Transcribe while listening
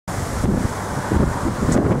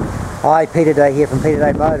Hi, Peter Day here from Peter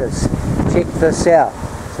Day Motors. Check this out.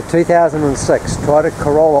 It's a 2006 Toyota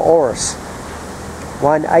Corolla Auris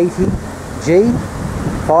 180G,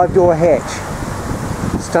 5-door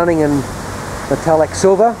hatch. Stunning in metallic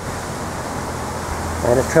silver,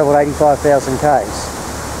 and it travelled 85,000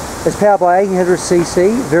 k's. It's powered by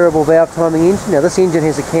 1800cc variable valve timing engine. Now this engine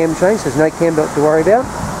has a cam change, so there's no cam belt to worry about,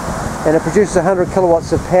 and it produces 100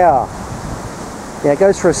 kilowatts of power. Now it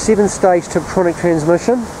goes for a 7-stage Tiptronic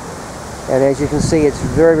transmission, and as you can see it's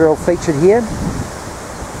very well featured here.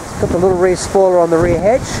 It's got the little rear spoiler on the rear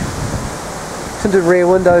hatch, tinted rear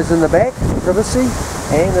windows in the back, privacy,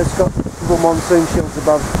 and it's got little monsoon shields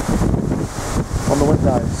above on the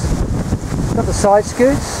windows. It's got the side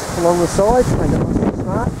skirts along the sides, make it nice and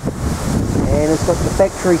smart, and it's got the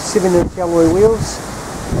factory 7-inch alloy wheels,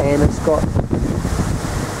 and it's got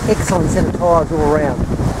excellent set of tyres all around.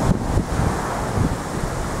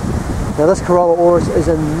 Now this Corolla Auris is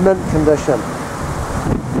in mint condition.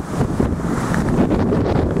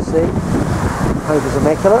 You see, paint is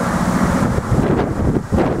immaculate.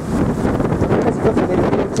 Has a 50 litre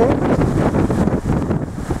fuel tank.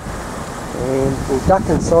 And we'll duck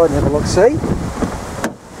inside and have a look-see.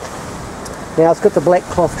 Now it's got the black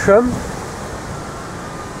cloth trim.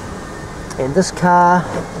 And this car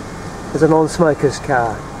is a non-smoker's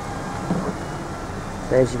car.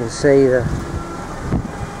 As you can see, the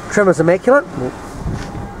trim is immaculate. We'll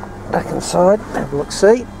duck inside, have a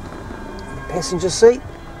look-see. Passenger seat.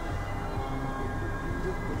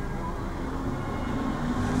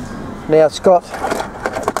 Now it's got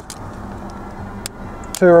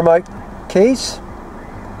 2 remote keys,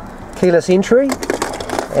 keyless entry,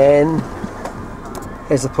 and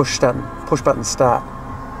has the push button start.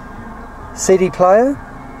 CD player.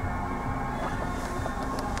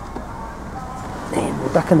 And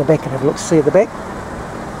we'll duck in the back and have a look-see at the back.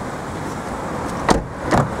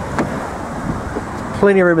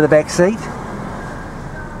 Plenty of room in the back seat.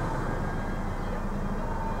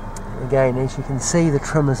 Again, as you can see, the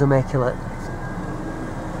trim is immaculate.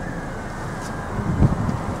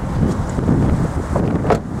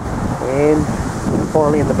 And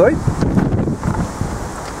finally in the boot.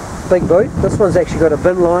 Big boot. This one's actually got a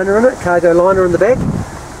bin liner in it, cargo liner in the back,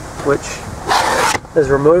 which is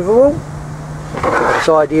removable. It's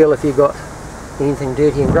ideal if you've got anything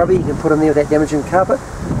dirty and grubby, you can put in there without damaging the carpet.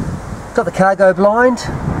 Got the cargo blind.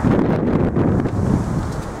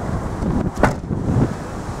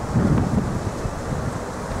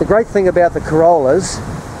 The great thing about the Corollas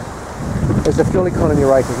is the fuel economy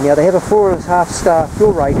rating. Now they have a 4.5 star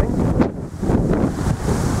fuel rating,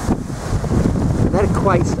 and that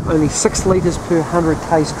equates to only 6 litres per 100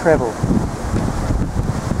 k's travel.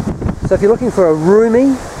 So if you're looking for a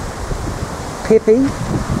roomy, peppy,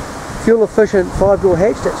 fuel efficient 5-door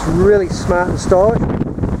hatch that's really smart and stylish,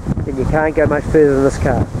 then you can't go much further than this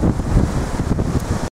car.